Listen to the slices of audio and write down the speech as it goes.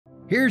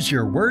Here's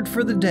your word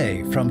for the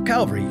day from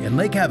Calvary in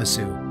Lake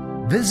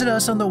Havasu. Visit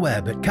us on the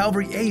web at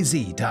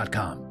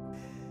calvaryaz.com.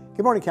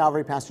 Good morning,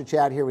 Calvary. Pastor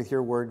Chad here with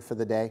your word for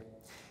the day.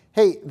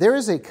 Hey, there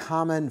is a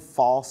common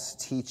false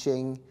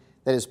teaching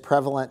that is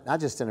prevalent,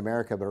 not just in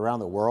America, but around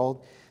the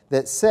world,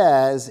 that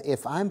says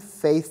if I'm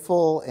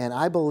faithful and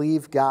I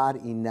believe God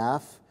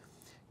enough,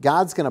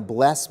 God's going to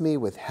bless me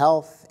with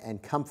health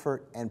and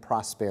comfort and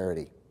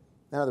prosperity.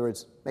 In other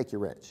words, make you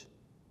rich.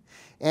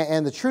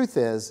 And the truth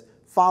is,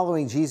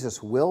 following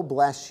Jesus will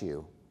bless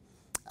you,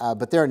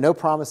 but there are no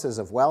promises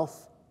of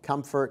wealth,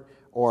 comfort,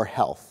 or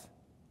health.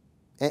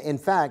 In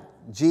fact,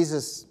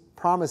 Jesus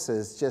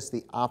promises just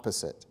the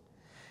opposite.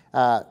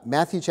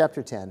 Matthew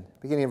chapter 10,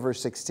 beginning of verse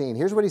 16.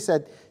 Here's what he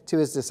said to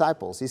his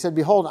disciples. He said,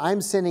 "Behold,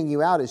 I'm sending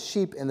you out as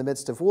sheep in the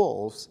midst of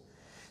wolves.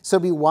 So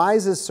be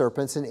wise as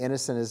serpents and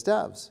innocent as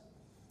doves.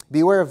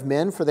 Beware of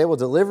men, for they will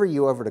deliver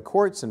you over to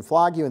courts and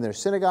flog you in their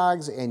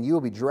synagogues, and you will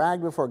be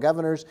dragged before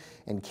governors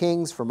and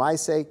kings for my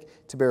sake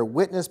to bear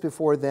witness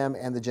before them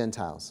and the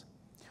Gentiles.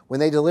 When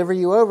they deliver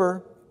you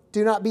over,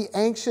 do not be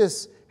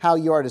anxious how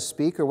you are to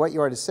speak or what you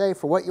are to say,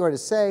 for what you are to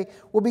say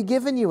will be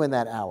given you in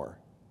that hour."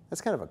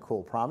 That's kind of a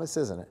cool promise,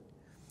 isn't it?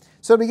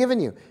 So it'll be given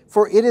you.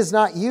 "For it is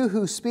not you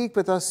who speak,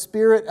 but the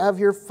Spirit of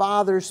your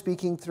Father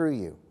speaking through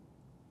you.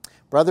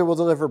 Brother will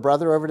deliver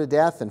brother over to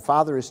death, and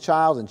father his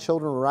child, and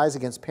children will rise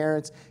against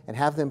parents and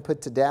have them put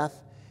to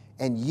death.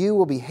 And you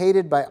will be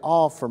hated by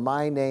all for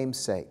my name's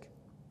sake.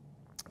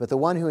 But the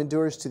one who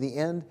endures to the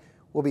end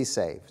will be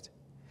saved.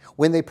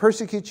 When they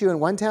persecute you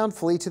in one town,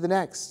 flee to the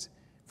next.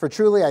 For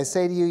truly I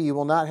say to you, you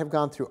will not have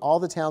gone through all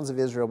the towns of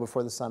Israel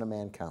before the Son of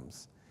Man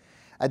comes.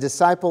 A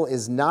disciple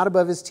is not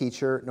above his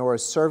teacher, nor a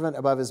servant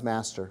above his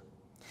master.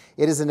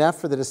 It is enough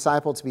for the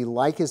disciple to be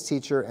like his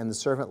teacher and the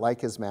servant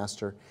like his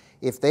master.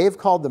 If they have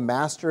called the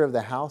master of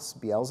the house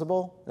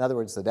Beelzebul, in other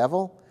words, the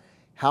devil,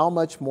 how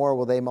much more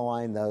will they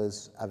malign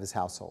those of his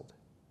household?"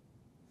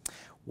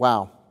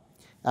 Wow.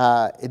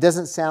 It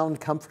doesn't sound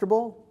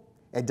comfortable.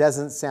 It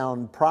doesn't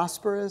sound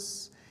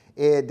prosperous.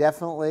 It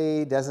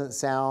definitely doesn't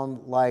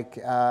sound like,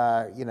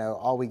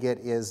 all we get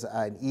is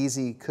an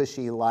easy,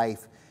 cushy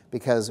life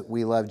because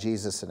we love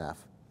Jesus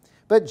enough.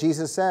 But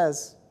Jesus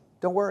says,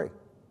 don't worry.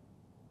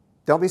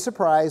 Don't be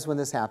surprised when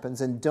this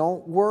happens, and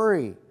don't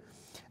worry.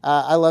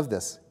 I love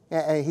this.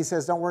 And he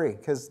says, don't worry,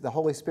 because the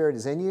Holy Spirit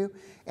is in you,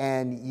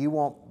 and you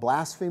won't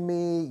blaspheme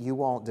me, you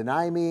won't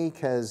deny me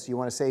because you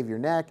want to save your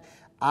neck.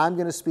 I'm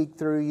going to speak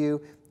through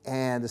you,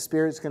 and the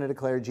Spirit's going to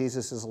declare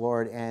Jesus is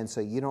Lord, and so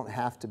you don't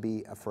have to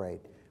be afraid,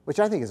 which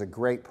I think is a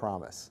great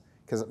promise,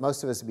 because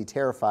most of us would be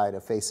terrified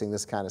of facing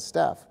this kind of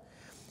stuff.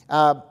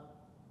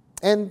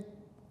 And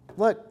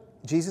look,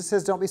 Jesus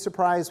says, don't be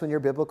surprised when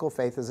your biblical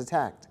faith is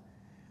attacked.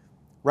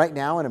 Right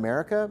now in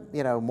America,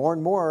 more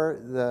and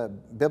more, the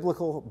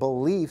biblical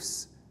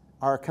beliefs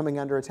are coming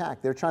under attack.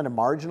 They're trying to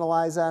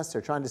marginalize us.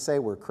 They're trying to say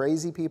we're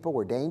crazy people,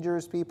 we're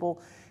dangerous people,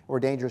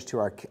 we're dangerous to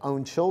our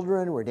own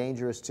children, we're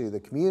dangerous to the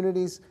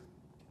communities.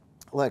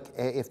 Look,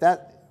 if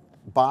that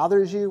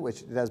bothers you,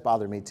 which it does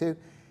bother me too,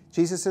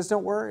 Jesus says,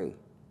 don't worry.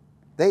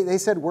 They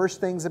said worse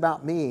things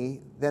about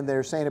me than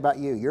they're saying about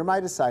you. You're my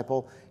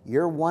disciple.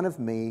 You're one of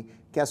me.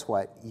 Guess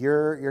what?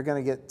 You're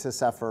going to get to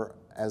suffer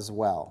as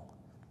well.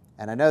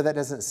 And I know that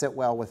doesn't sit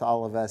well with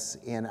all of us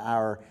in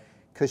our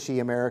cushy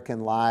American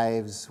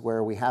lives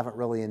where we haven't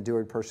really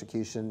endured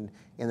persecution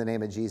in the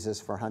name of Jesus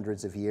for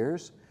hundreds of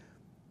years.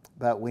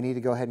 But we need to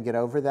go ahead and get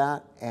over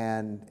that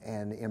and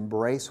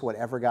embrace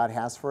whatever God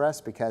has for us,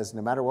 because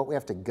no matter what we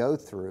have to go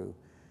through,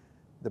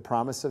 the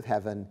promise of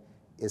heaven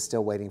is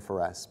still waiting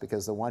for us,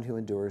 because the one who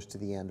endures to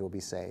the end will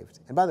be saved.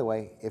 And by the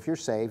way, if you're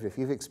saved, if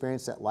you've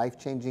experienced that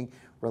life-changing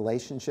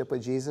relationship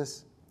with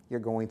Jesus,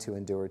 you're going to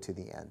endure to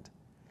the end.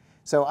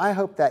 So I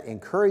hope that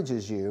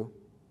encourages you,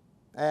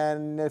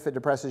 and if it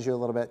depresses you a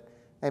little bit,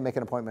 hey, make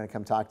an appointment and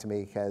come talk to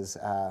me, because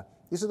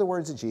these are the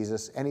words of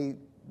Jesus, and he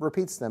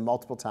repeats them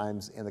multiple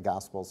times in the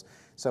Gospels.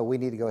 So we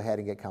need to go ahead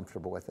and get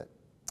comfortable with it.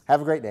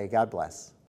 Have a great day. God bless.